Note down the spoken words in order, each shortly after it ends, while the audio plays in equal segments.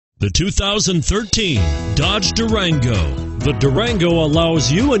The 2013 Dodge Durango. The Durango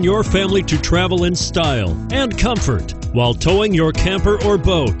allows you and your family to travel in style and comfort while towing your camper or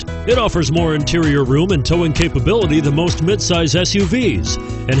boat. It offers more interior room and towing capability than most midsize SUVs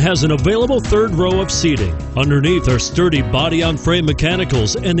and has an available third row of seating. Underneath are sturdy body-on-frame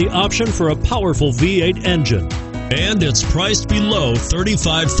mechanicals and the option for a powerful V8 engine. And it's priced below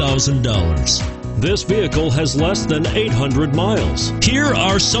 $35,000. This vehicle has less than 800 miles. Here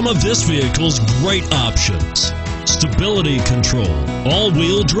are some of this vehicle's great options: stability control,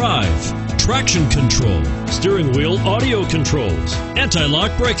 all-wheel drive, traction control, steering wheel audio controls,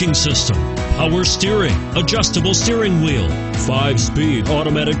 anti-lock braking system, power steering, adjustable steering wheel, 5-speed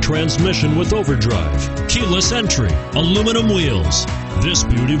automatic transmission with overdrive, keyless entry, aluminum wheels. This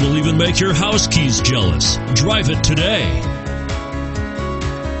beauty will even make your house keys jealous. Drive it today.